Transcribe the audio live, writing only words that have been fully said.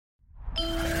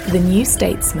The New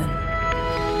Statesman.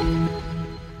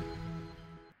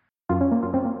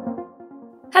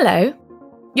 Hello,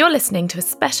 you're listening to a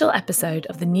special episode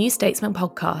of the New Statesman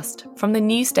podcast from the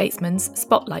New Statesman's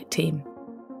Spotlight team.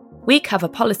 We cover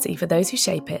policy for those who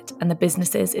shape it and the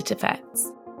businesses it affects.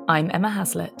 I'm Emma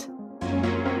Haslett.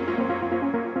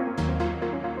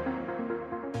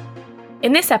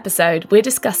 In this episode, we're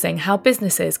discussing how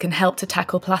businesses can help to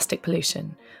tackle plastic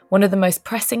pollution, one of the most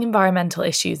pressing environmental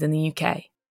issues in the UK.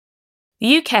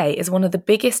 The UK is one of the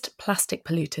biggest plastic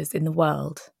polluters in the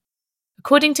world.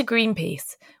 According to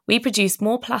Greenpeace, we produce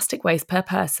more plastic waste per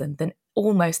person than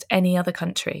almost any other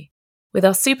country, with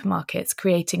our supermarkets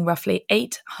creating roughly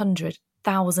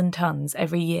 800,000 tonnes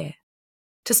every year.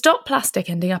 To stop plastic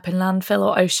ending up in landfill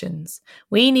or oceans,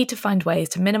 we need to find ways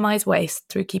to minimise waste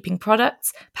through keeping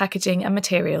products, packaging and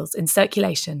materials in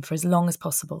circulation for as long as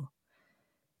possible.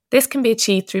 This can be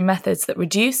achieved through methods that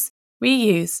reduce,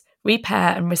 reuse,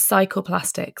 repair and recycle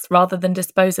plastics rather than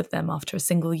dispose of them after a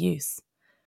single use.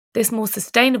 This more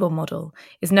sustainable model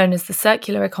is known as the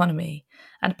circular economy,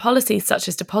 and policies such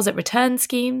as deposit return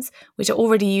schemes, which are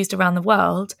already used around the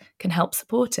world, can help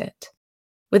support it.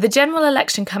 With the general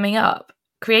election coming up,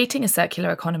 creating a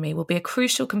circular economy will be a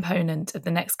crucial component of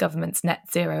the next government's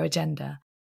net zero agenda,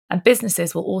 and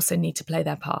businesses will also need to play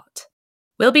their part.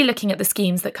 We'll be looking at the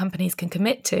schemes that companies can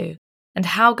commit to and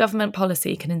how government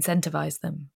policy can incentivise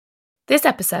them. This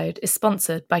episode is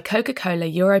sponsored by Coca-Cola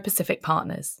Euro-Pacific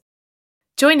Partners.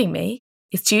 Joining me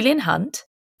is Julian Hunt,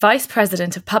 Vice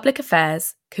President of Public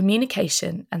Affairs,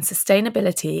 Communication and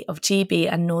Sustainability of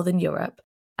GB and Northern Europe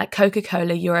at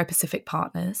Coca-Cola Euro-Pacific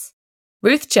Partners,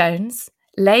 Ruth Jones,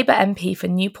 Labour MP for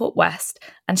Newport West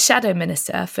and Shadow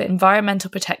Minister for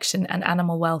Environmental Protection and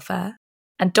Animal Welfare,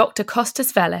 and Dr.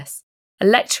 Kostas Velis, a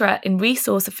lecturer in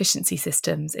resource efficiency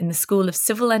systems in the School of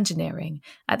Civil Engineering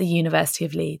at the University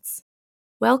of Leeds.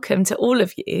 Welcome to all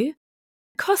of you.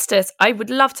 Kostas, I would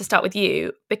love to start with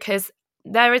you because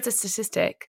there is a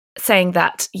statistic saying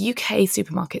that UK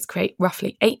supermarkets create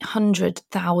roughly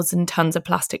 800,000 tonnes of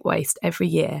plastic waste every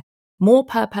year, more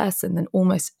per person than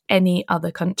almost any other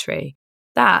country.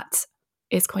 That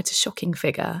is quite a shocking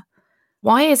figure.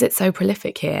 Why is it so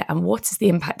prolific here and what is the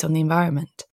impact on the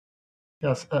environment?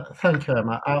 Yes, thank you,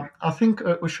 Emma. I think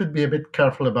we should be a bit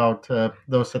careful about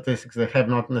those statistics that have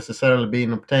not necessarily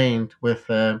been obtained with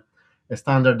a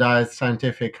standardized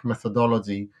scientific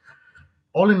methodology.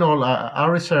 All in all,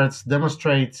 our research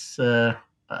demonstrates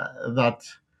that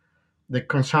the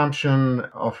consumption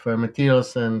of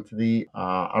materials and the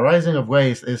arising of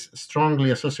waste is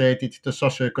strongly associated to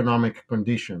socioeconomic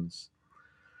conditions.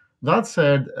 That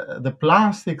said, the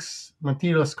plastics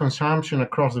materials consumption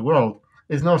across the world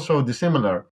is not so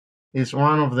dissimilar. It's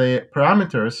one of the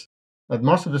parameters that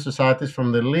most of the societies,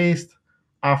 from the least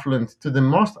affluent to the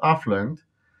most affluent,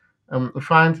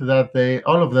 find that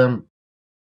all of them,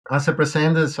 as a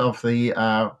percentage of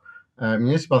the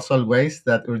municipal solid waste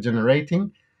that we're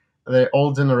generating, they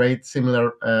all generate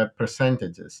similar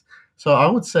percentages. So I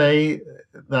would say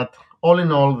that all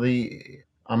in all, the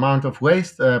amount of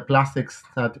waste plastics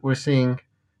that we're seeing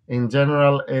in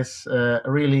general is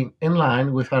really in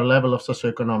line with our level of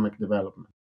socioeconomic development.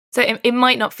 So it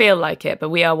might not feel like it, but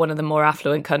we are one of the more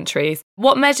affluent countries.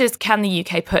 What measures can the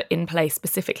UK put in place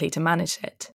specifically to manage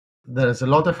it? There's a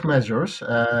lot of measures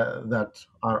that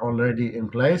are already in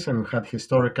place and had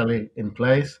historically in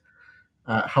place.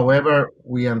 However,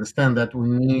 we understand that we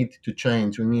need to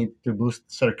change. We need to boost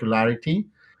circularity.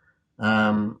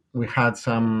 We had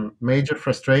some major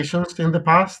frustrations in the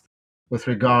past with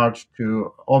regard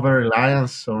to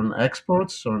over-reliance on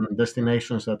exports, on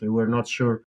destinations that we were not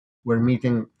sure were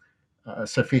meeting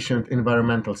sufficient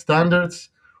environmental standards.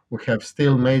 We have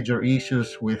still major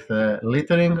issues with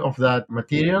littering of that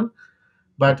material.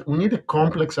 But we need a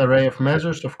complex array of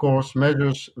measures, of course,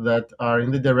 measures that are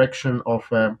in the direction of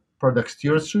product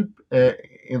stewardship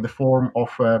in the form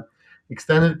of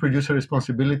extended producer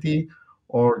responsibility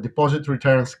or deposit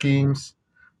return schemes,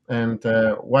 and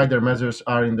wider measures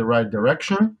are in the right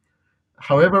direction.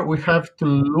 However, we have to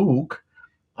look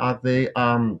at the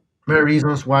very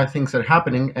reasons why things are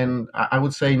happening, and I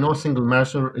would say no single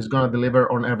measure is going to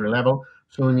deliver on every level.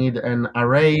 So we need an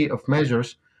array of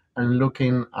measures and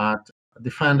looking at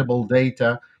defendable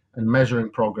data and measuring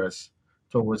progress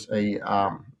towards a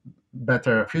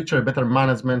better future, better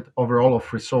management overall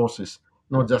of resources,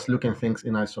 not just looking at things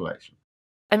in isolation.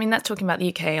 I mean, that's talking about the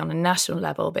UK on a national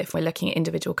level, but if we're looking at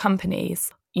individual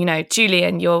companies, you know,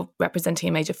 Julian, you're representing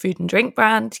a major food and drink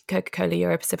brand, Coca-Cola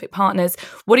Euro-Pacific Partners.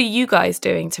 What are you guys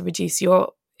doing to reduce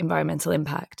your environmental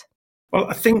impact? Well,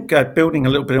 I think building a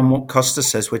little bit on what Kostas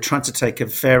says, we're trying to take a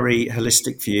very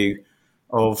holistic view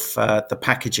of the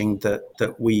packaging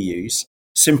that we use.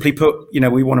 Simply put,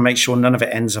 we want to make sure none of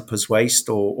it ends up as waste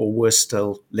or worse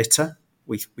still, litter.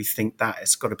 We think that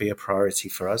has got to be a priority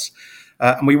for us.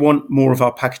 And we want more of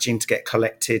our packaging to get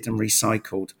collected and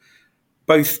recycled,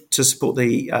 both to support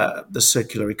the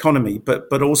circular economy,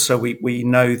 but also we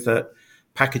know that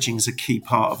packaging is a key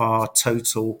part of our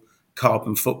total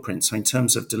carbon footprint. So in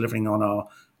terms of delivering on our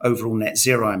overall net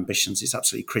zero ambitions, it's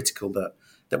absolutely critical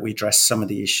that we address some of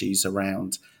the issues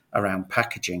around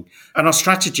packaging. And our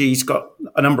strategy's got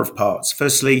a number of parts.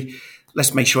 Firstly,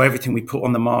 let's make sure everything we put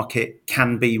on the market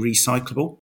can be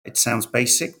recyclable. It sounds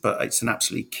basic, but it's an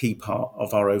absolutely key part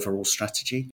of our overall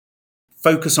strategy.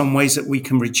 Focus on ways that we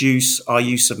can reduce our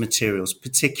use of materials,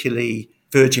 particularly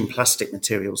virgin plastic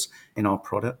materials in our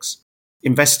products.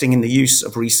 Investing in the use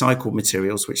of recycled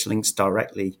materials, which links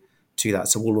directly to that.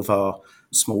 So all of our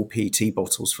small PET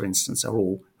bottles, for instance, are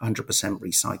all 100%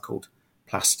 recycled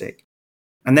plastic.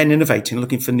 And then innovating,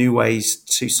 looking for new ways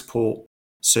to support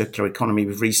circular economy.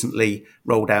 We've recently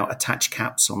rolled out attached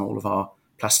caps on all of our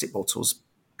plastic bottles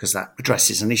because that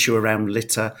addresses an issue around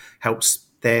litter, helps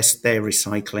their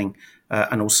recycling,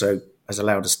 and also has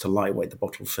allowed us to lightweight the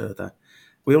bottle further.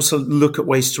 We also look at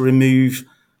ways to remove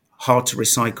hard to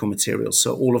recycle materials.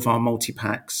 So all of our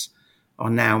multi-packs are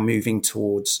now moving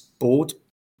towards board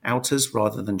outers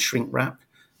rather than shrink wrap.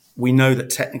 We know that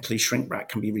technically shrink wrap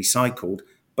can be recycled,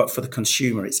 but for the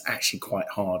consumer, it's actually quite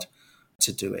hard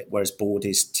to do it, whereas board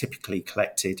is typically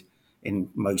collected in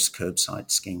most curbside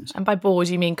schemes. And by board,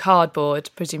 you mean cardboard,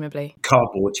 presumably?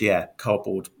 Cardboard, yeah,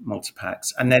 cardboard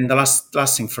multi-packs. And then the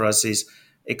last thing for us is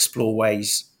explore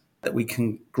ways that we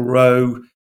can grow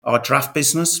our draft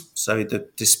business. So the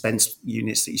dispense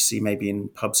units that you see maybe in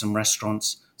pubs and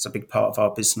restaurants, it's a big part of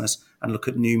our business, and look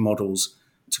at new models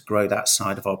to grow that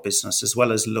side of our business, as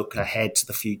well as look ahead to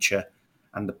the future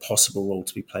and the possible role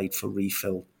to be played for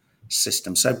refill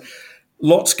systems. So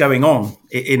lots going on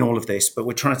in all of this, but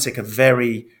we're trying to take a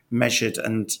very measured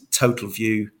and total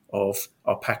view of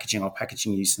our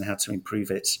packaging use and how to improve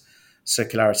its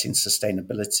circularity and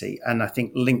sustainability. And I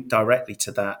think linked directly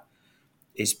to that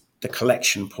is the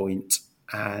collection point.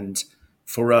 And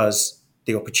for us,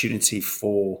 the opportunity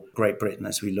for Great Britain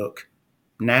as we look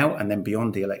now and then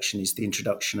beyond the election is the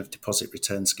introduction of deposit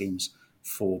return schemes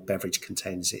for beverage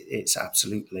containers. It's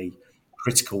absolutely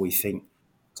critical, we think,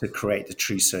 to create the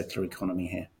true circular economy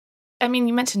here. I mean,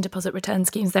 you mentioned deposit return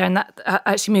schemes there, and that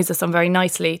actually moves us on very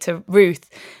nicely to Ruth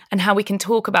and how we can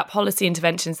talk about policy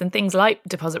interventions and things like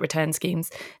deposit return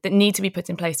schemes that need to be put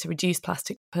in place to reduce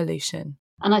plastic pollution.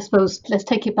 And I suppose let's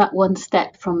take it back one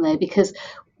step from there, because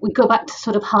we go back to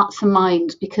sort of hearts and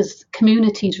minds, because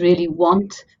communities really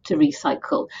want to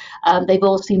recycle. They've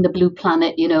all seen the Blue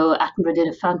Planet. Attenborough did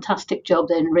a fantastic job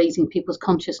there in raising people's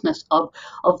consciousness of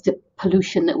the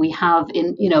pollution that we have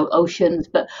in, oceans,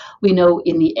 but we know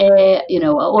in the air,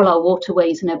 all our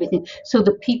waterways and everything. So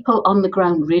the people on the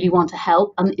ground really want to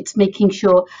help, and it's making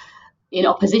sure in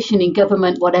opposition, in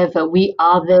government, whatever, we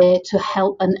are there to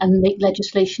help and make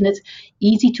legislation that's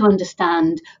easy to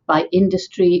understand by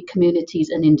industry, communities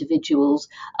and individuals.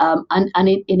 And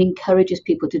it encourages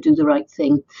people to do the right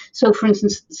thing. So, for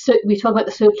instance, we talk about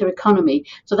the circular economy.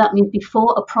 So that means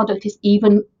before a product is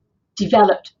even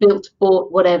developed, built,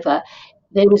 bought, whatever,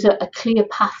 there is a clear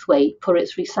pathway for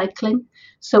its recycling.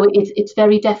 So it's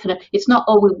very definite. It's not,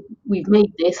 we've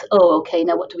made this, okay,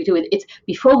 now what do we do with it? It's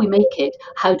before we make it,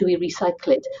 how do we recycle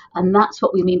it? And that's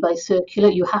what we mean by circular.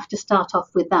 You have to start off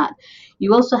with that.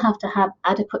 You also have to have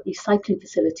adequate recycling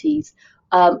facilities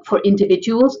for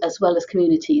individuals as well as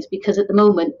communities, because at the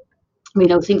moment, we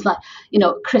know things like,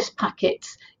 crisp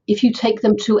packets, if you take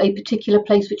them to a particular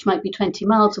place which might be 20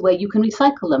 miles away, you can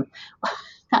recycle them.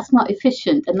 That's not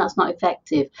efficient and that's not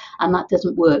effective, and that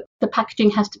doesn't work. The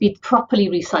packaging has to be properly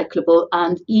recyclable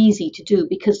and easy to do,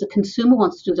 because the consumer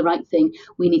wants to do the right thing.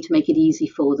 We need to make it easy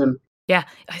for them. Yeah,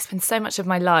 I spend so much of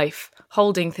my life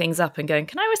holding things up and going,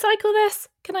 can I recycle this?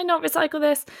 Can I not recycle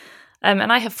this?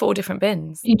 And I have 4 different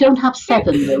bins. You don't have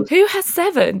 7, though. Who has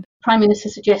 7? Prime Minister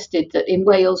suggested that in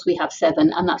Wales we have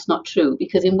 7, and that's not true,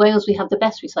 because in Wales we have the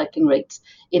best recycling rates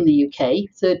in the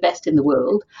UK, 3rd best in the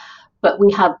world. But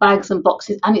we have bags and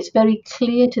boxes, and it's very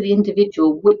clear to the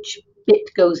individual which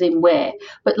bit goes in where.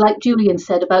 But like Julian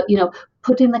said about,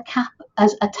 putting the cap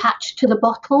as attached to the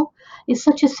bottle is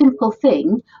such a simple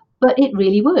thing, but it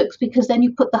really works, because then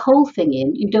you put the whole thing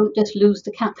in, you don't just lose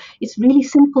the cap. It's really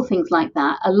simple things like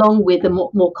that, along with the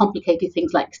more complicated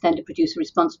things like extended producer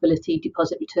responsibility,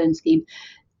 deposit return scheme.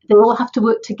 They all have to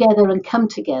work together and come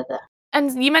together.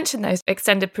 And you mentioned those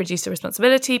extended producer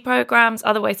responsibility programs,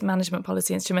 other waste management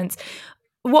policy instruments.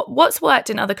 What's worked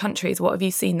in other countries? What have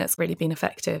you seen that's really been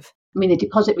effective? I mean, the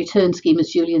deposit return scheme, as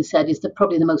Julian said, is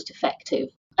probably the most effective.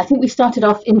 I think we started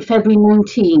off in February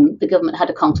 19, the government had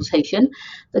a consultation.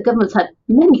 The government's had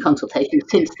many consultations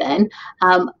since then,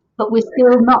 but we're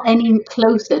still not any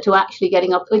closer to actually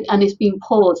getting up, and it's been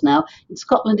paused now. In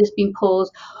Scotland, it's been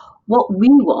paused. What we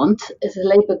want as a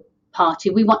Labour Party,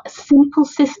 we want a simple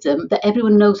system that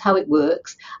everyone knows how it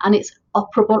works and it's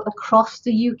operable across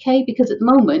the UK, because at the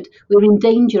moment we're in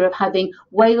danger of having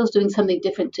Wales doing something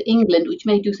different to England, which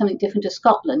may do something different to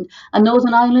Scotland, and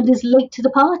Northern Ireland is late to the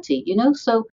party,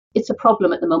 so it's a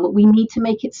problem at the moment. We need to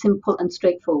make it simple and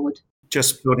straightforward.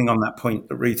 Just building on that point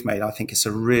that Ruth made, I think it's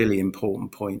a really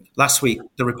important point. Last week,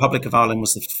 the Republic of Ireland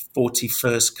was the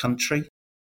 41st country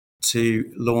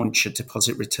to launch a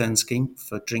deposit return scheme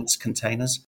for drinks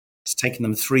containers. It's taken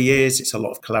them 3 years. It's a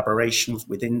lot of collaboration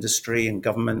with industry and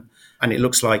government, and it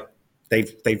looks like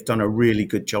they've done a really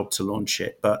good job to launch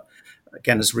it. But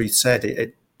again, as Ruth said,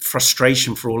 it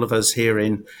frustration for all of us here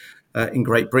in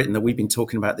Great Britain that we've been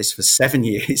talking about this for 7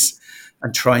 years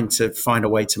and trying to find a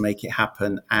way to make it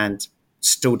happen, and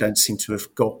still don't seem to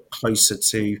have got closer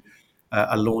to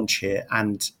a launch here,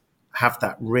 and have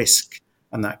that risk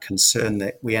and that concern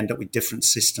that we end up with different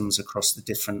systems across the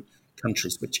different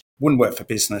countries, which wouldn't work for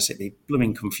business. It'd be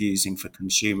blooming confusing for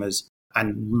consumers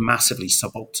and massively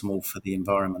suboptimal for the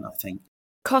environment, I think.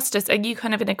 Costas, are you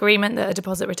kind of in agreement that a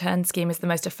deposit return scheme is the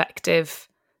most effective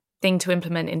thing to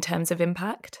implement in terms of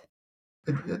impact?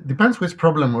 It depends which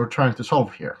problem we're trying to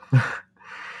solve here.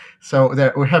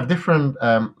 So we have different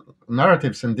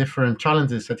narratives and different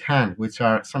challenges at hand, which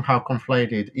are somehow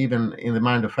conflated even in the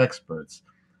mind of experts.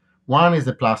 One is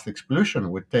the plastics pollution,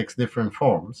 which takes different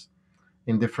forms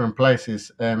in different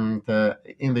places. And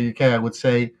in the UK, I would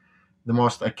say the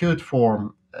most acute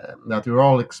form that we're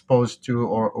all exposed to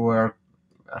or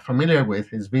are familiar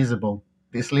with is visible,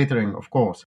 is littering, of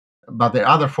course. But there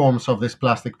are other forms of this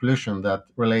plastic pollution that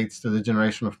relates to the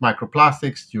generation of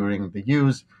microplastics during the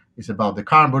use. It's about the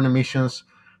carbon emissions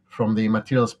from the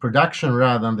materials production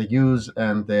rather than the use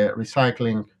and the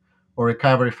recycling or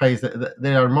recovery phase.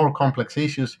 There are more complex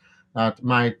issues that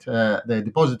the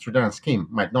deposit return scheme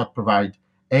might not provide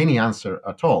any answer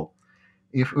at all.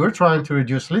 If we're trying to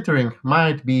reduce littering,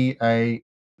 might be a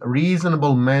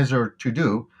reasonable measure to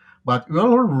do, but we're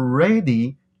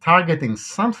already targeting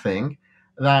something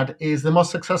that is the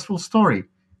most successful story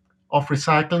of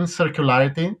recycling,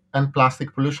 circularity, and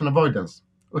plastic pollution avoidance.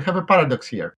 We have a paradox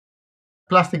here.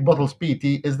 Plastic bottles, PET,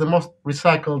 is the most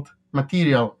recycled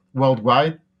material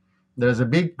worldwide. There's a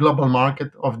big global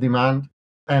market of demand,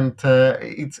 and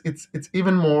it's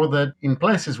even more that in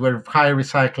places where high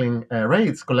recycling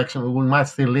rates, collection, we might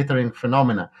see littering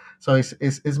phenomena. So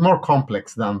it's more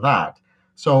complex than that.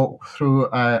 So through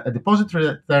a deposit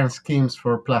return schemes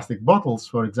for plastic bottles,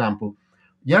 for example,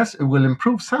 yes, it will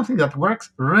improve something that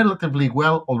works relatively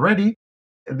well already.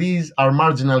 These are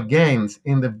marginal gains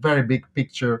in the very big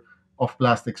picture of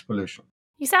plastics pollution.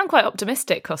 You sound quite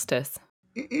optimistic, Costas.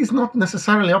 It's not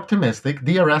necessarily optimistic.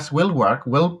 DRS will work,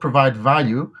 will provide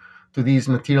value to these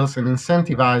materials and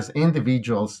incentivize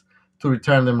individuals to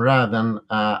return them rather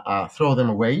than throw them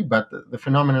away. But the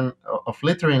phenomenon of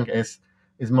littering is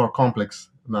more complex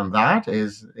than that,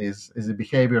 is a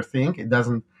behavior thing. It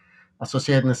doesn't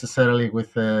associate necessarily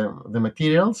with the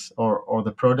materials or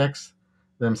the products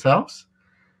themselves.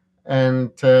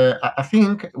 And I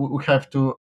think we have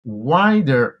to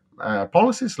wider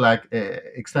policies like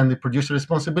extended producer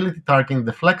responsibility, targeting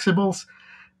the flexibles,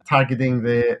 targeting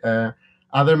the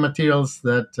other materials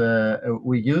that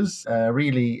we use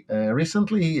really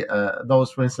recently,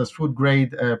 those, for instance, food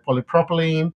grade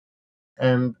polypropylene,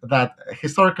 and that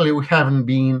historically we haven't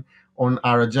been on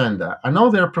our agenda. I know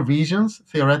there are provisions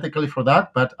theoretically for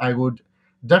that, but I would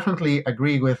definitely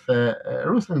agree with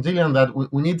Ruth and Gillian that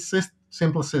we need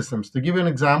simple systems. To give you an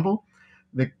example,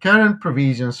 the current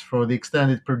provisions for the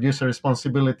extended producer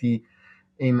responsibility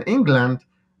in England,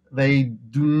 they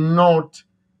do not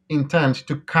intend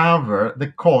to cover the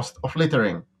cost of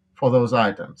littering for those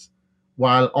items,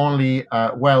 while only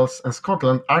Wales and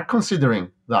Scotland are considering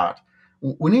that.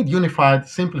 We need unified,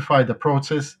 simplified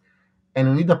approaches, and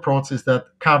we need approaches that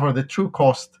cover the true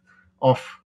cost of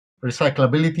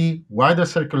recyclability, wider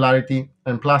circularity,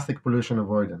 and plastic pollution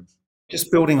avoidance. Just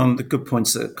building on the good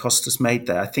points that Costas made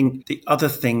there, I think the other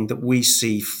thing that we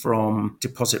see from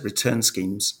deposit return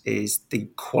schemes is the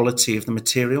quality of the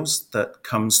materials that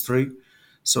comes through.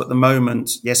 So at the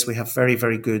moment, yes, we have very,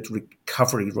 very good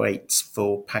recovery rates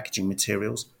for packaging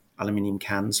materials, aluminium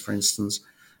cans, for instance,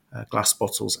 glass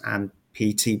bottles and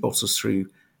PET bottles through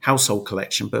household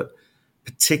collection. But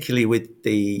particularly with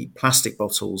the plastic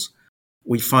bottles,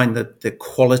 We find that the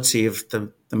quality of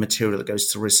the material that goes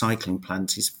to recycling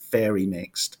plants is very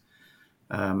mixed.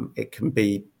 It can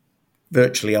be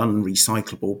virtually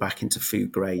unrecyclable back into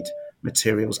food grade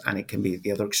materials, and it can be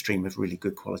the other extreme of really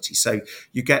good quality. So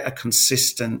you get a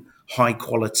consistent high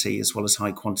quality as well as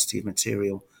high quantity of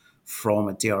material from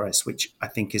a DRS, which I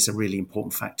think is a really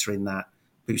important factor in that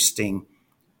boosting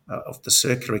of the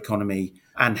circular economy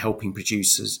and helping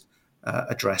producers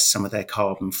address some of their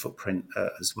carbon footprint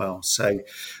as well. So,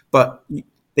 but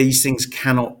these things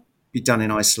cannot be done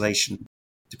in isolation.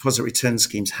 Deposit return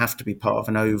schemes have to be part of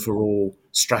an overall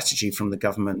strategy from the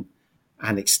government,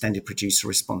 and extended producer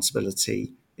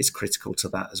responsibility is critical to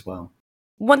that as well.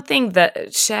 One thing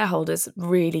that shareholders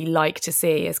really like to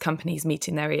see is companies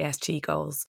meeting their ESG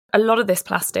goals. A lot of this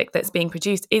plastic that's being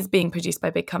produced is being produced by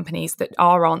big companies that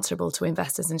are answerable to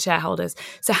investors and shareholders.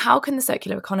 So how can the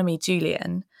circular economy,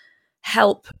 Julian,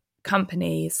 help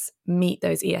companies meet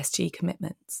those ESG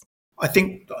commitments? I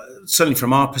think certainly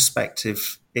from our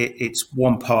perspective, it's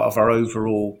one part of our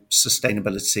overall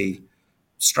sustainability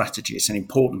strategy. It's an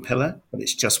important pillar, but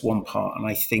it's just one part. And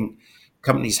I think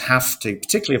companies have to,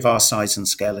 particularly of our size and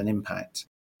scale and impact,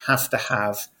 have to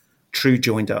have true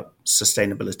joined up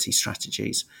sustainability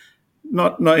strategies,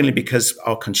 not only because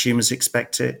our consumers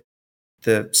expect it,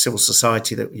 the civil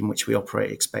society in which we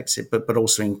operate expects it, but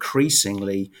also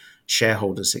increasingly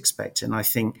shareholders expect it. And I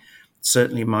think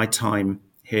certainly in my time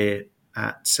here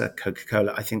at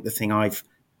Coca-Cola, I think the thing I've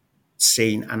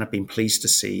seen and have been pleased to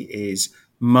see is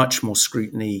much more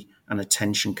scrutiny and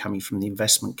attention coming from the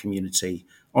investment community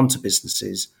onto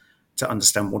businesses to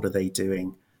understand what are they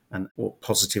doing and what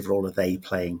positive role are they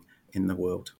playing in the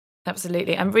world.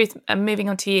 Absolutely. And Ruth, moving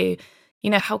on to you,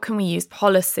 how can we use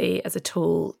policy as a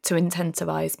tool to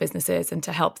incentivize businesses and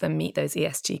to help them meet those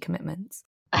ESG commitments?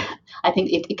 I think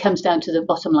it comes down to the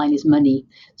bottom line is money.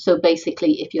 So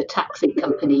basically, if you're taxing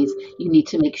companies, you need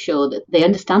to make sure that they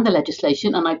understand the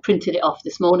legislation. And I printed it off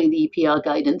this morning, the EPR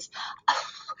guidance.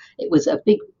 It was a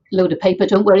big load of paper.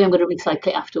 Don't worry, I'm going to recycle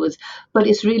it afterwards. But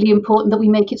it's really important that we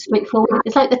make it straightforward.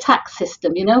 It's like the tax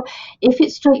system, If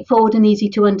it's straightforward and easy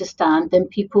to understand, then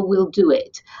people will do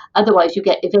it. Otherwise, you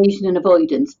get evasion and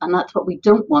avoidance. And that's what we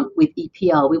don't want with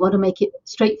EPR. We want to make it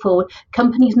straightforward.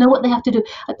 Companies know what they have to do.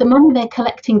 At the moment, they're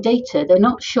collecting data. They're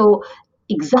not sure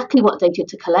exactly what data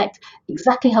to collect,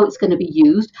 exactly how it's going to be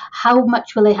used, how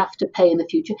much will they have to pay in the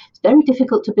future. It's very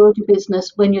difficult to build your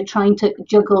business when you're trying to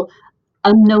juggle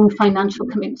unknown financial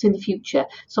commitments in the future.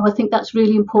 So I think that's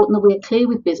really important that we're clear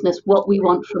with business what we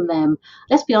want from them.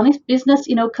 Let's be honest, business,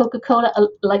 Coca-Cola,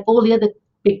 like all the other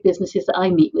big businesses that I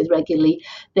meet with regularly,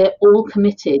 they're all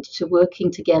committed to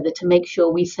working together to make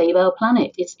sure we save our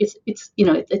planet. It's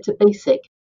a basic.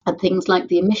 And things like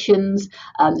the emissions,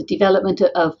 the development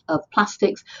of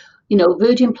plastics.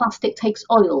 Virgin plastic takes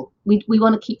oil. We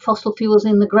want to keep fossil fuels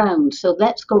in the ground. So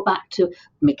let's go back to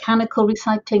mechanical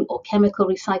recycling or chemical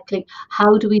recycling.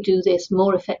 How do we do this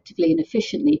more effectively and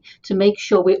efficiently to make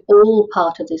sure we're all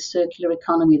part of this circular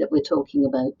economy that we're talking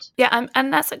about? Yeah,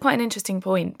 and that's quite an interesting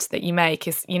point that you make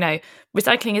is,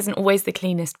 recycling isn't always the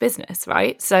cleanest business,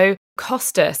 right? So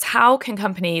Costas, how can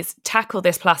companies tackle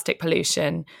this plastic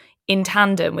pollution in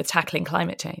tandem with tackling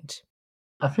climate change?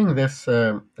 I think this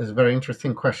is a very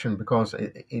interesting question because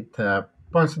it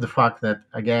points to the fact that,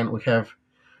 again, we have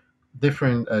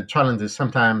different challenges.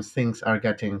 Sometimes things are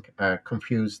getting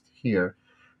confused here.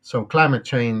 So climate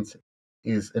change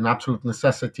is an absolute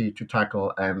necessity to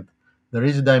tackle, and there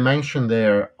is a dimension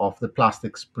there of the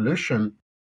plastics pollution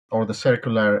or the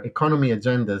circular economy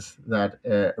agendas that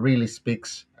really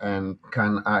speaks and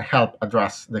can help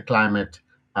address the climate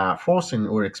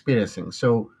forcing we're experiencing.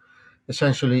 So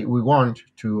essentially, we want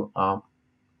to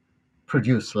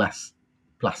produce less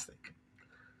plastic.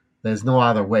 There's no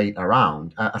other way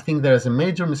around. I think there is a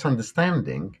major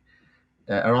misunderstanding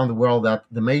around the world that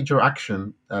the major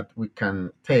action that we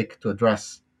can take to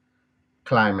address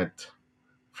climate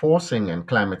forcing and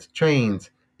climate change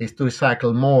is to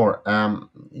recycle more.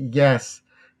 Yes,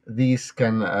 these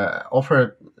can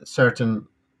offer certain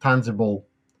tangible,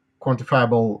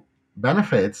 quantifiable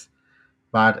benefits,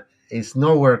 but it's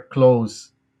nowhere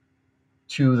close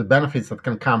to the benefits that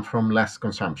can come from less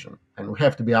consumption. And we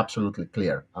have to be absolutely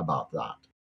clear about that.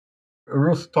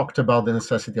 Ruth talked about the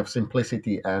necessity of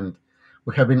simplicity, and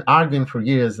we have been arguing for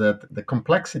years that the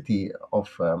complexity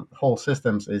of whole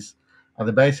systems is at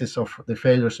the basis of the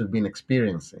failures we've been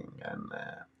experiencing, and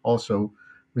also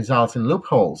results in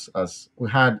loopholes, as we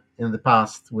had in the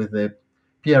past with the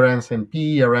PRNs and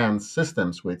PERNs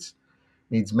systems, which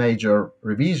needs major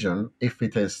revision if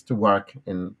it is to work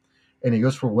in a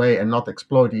useful way and not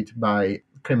exploited by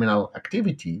criminal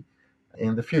activity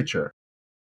in the future.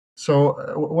 So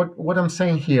what I'm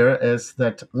saying here is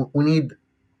that we need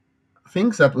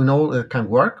things that we know that can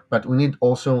work, but we need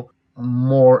also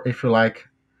more, if you like,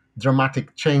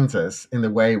 dramatic changes in the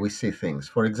way we see things.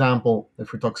 For example,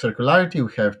 if we talk circularity,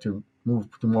 we have to move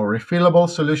to more refillable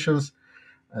solutions,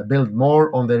 build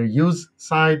more on the reuse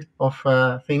side of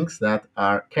things that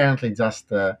are currently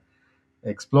just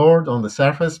explored on the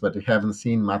surface, but we haven't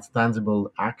seen much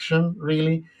tangible action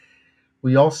really.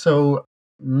 We also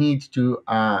need to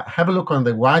have a look on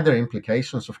the wider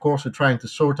implications. Of course, we're trying to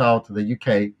sort out the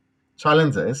UK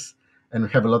challenges, and we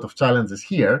have a lot of challenges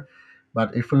here.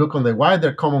 But if we look on the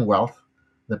wider Commonwealth,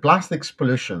 the plastics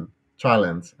pollution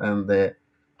challenge and the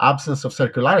absence of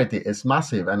circularity is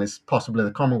massive, and it's possibly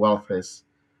the Commonwealth is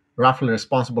roughly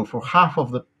responsible for half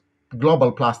of the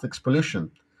global plastics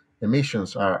pollution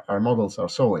emissions our models are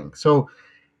showing. So,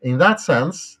 in that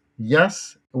sense,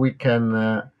 yes, we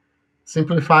can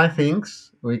simplify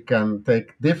things. We can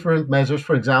take different measures.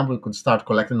 For example, we could start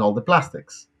collecting all the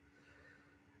plastics.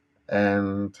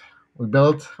 And we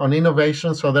build on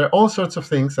innovation. So there are all sorts of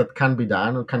things that can be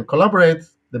done. We can collaborate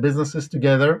the businesses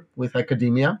together with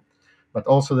academia, but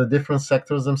also the different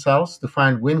sectors themselves to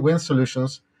find win-win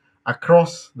solutions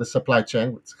across the supply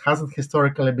chain, which hasn't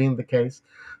historically been the case.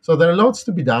 So there are lots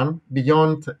to be done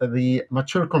beyond the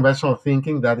mature conventional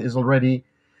thinking that is already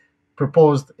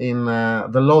proposed in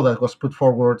the law that was put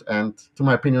forward and, to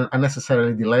my opinion,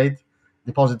 unnecessarily delayed,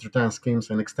 deposit return schemes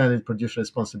and extended producer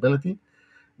responsibility.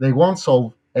 They won't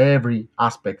solve every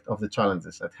aspect of the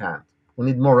challenges at hand. We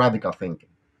need more radical thinking.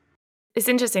 It's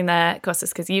interesting there, Kostas,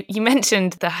 because you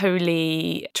mentioned the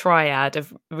holy triad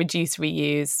of reduce,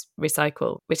 reuse,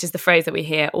 recycle, which is the phrase that we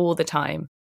hear all the time.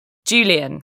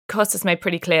 Julian, Kostas made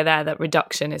pretty clear there that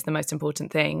reduction is the most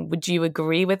important thing. Would you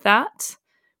agree with that?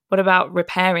 What about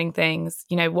repairing things?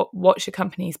 What should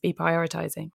companies be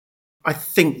prioritizing? I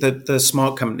think that the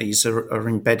smart companies are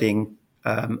embedding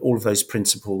all of those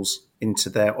principles into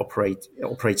their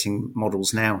operating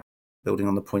models now. Building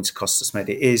on the points Kostas made,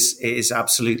 it is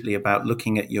absolutely about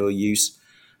looking at your use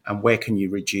and where can you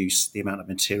reduce the amount of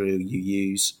material you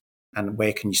use and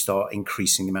where can you start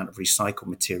increasing the amount of recycled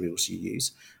materials you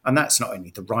use. And that's not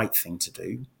only the right thing to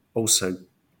do, also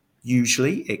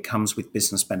usually it comes with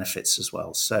business benefits as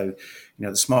well. So,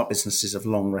 the smart businesses have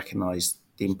long recognized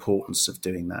the importance of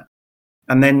doing that.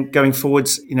 And then going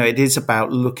forwards, it is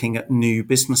about looking at new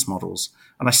business models.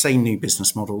 And I say new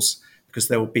business models because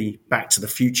they will be back to the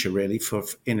future really for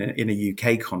in a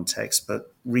UK context,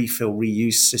 but refill,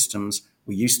 reuse systems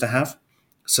we used to have,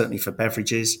 certainly for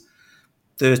beverages.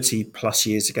 30 plus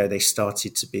years ago, they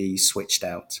started to be switched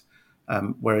out.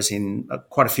 Whereas in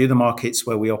quite a few of the markets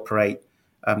where we operate,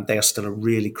 they are still a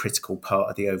really critical part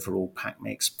of the overall pack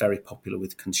mix, very popular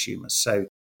with consumers. So,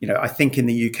 I think in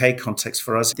the UK context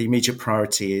for us, the immediate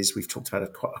priority is, we've talked about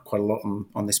it quite a lot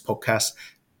on this podcast,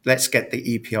 let's get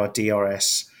the EPR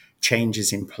DRS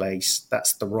changes in place.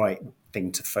 That's the right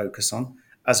thing to focus on.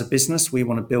 As a business, we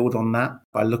want to build on that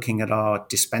by looking at our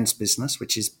dispense business,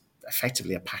 which is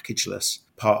effectively a packageless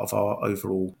part of our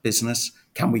overall business.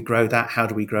 Can we grow that? How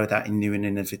do we grow that in new and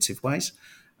innovative ways?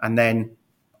 And then,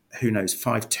 who knows,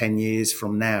 5-10 years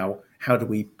from now, how do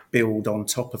we build on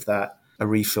top of that a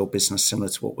refill business similar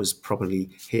to what was probably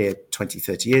here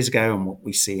 20-30 years ago and what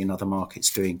we see in other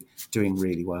markets doing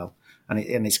really well. And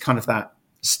it's kind of that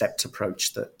stepped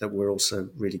approach that we're also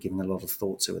really giving a lot of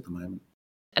thought to at the moment.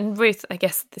 And Ruth, I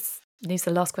guess this leaves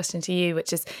the last question to you,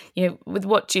 which is, with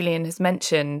what Julian has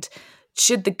mentioned,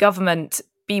 should the government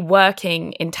be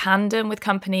working in tandem with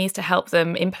companies to help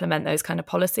them implement those kind of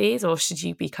policies, or should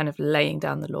you be kind of laying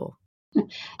down the law?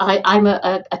 I'm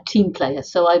a team player,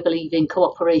 so I believe in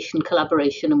cooperation,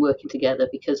 collaboration and working together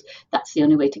because that's the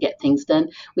only way to get things done.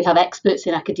 We have experts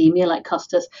in academia like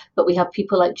Kostas, but we have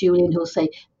people like Julian who will say,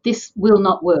 this will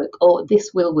not work, or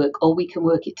this will work, or we can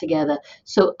work it together.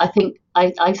 So I think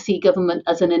I see government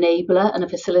as an enabler and a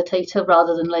facilitator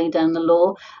rather than laying down the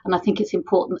law. And I think it's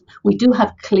important. We do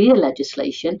have clear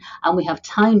legislation and we have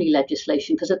timely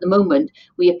legislation because at the moment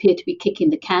we appear to be kicking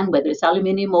the can, whether it's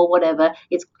aluminium or whatever,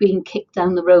 it's being kicked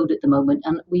down the road at the moment.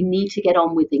 And we need to get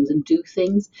on with things and do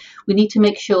things. We need to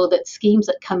make sure that schemes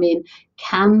that come in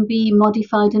can be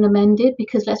modified and amended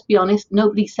because, let's be honest,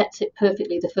 nobody sets it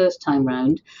perfectly the first time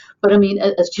round. But I mean,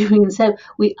 as Julian said,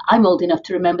 I'm old enough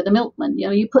to remember the milkman.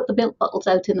 You put the milk bottles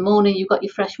out in the morning, you've got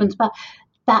your fresh ones back.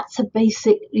 That's a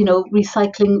basic,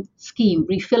 recycling scheme,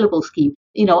 refillable scheme.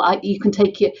 You can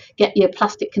get your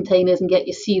plastic containers and get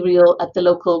your cereal at the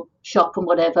local shop and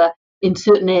whatever. in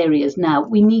certain areas now.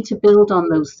 We need to build on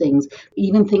those things.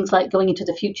 Even things like going into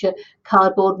the future,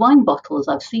 cardboard wine bottles.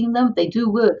 I've seen them. They do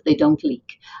work. They don't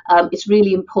leak. It's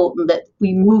really important that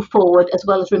we move forward as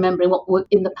well as remembering what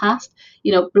worked in the past.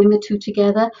 Bring the two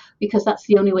together, because that's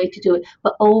the only way to do it.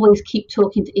 But always keep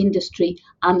talking to industry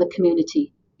and the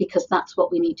community, because that's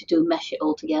what we need to do, mesh it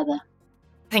all together.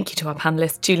 Thank you to our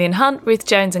panellists, Julian Hunt, Ruth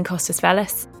Jones and Costas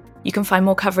Velis. You can find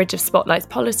more coverage of Spotlight's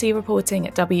policy reporting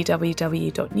at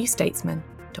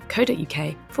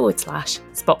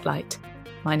www.newstatesman.co.uk/spotlight.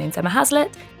 My name's Emma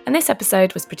Haslett, and this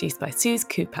episode was produced by Suze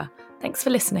Cooper. Thanks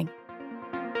for listening.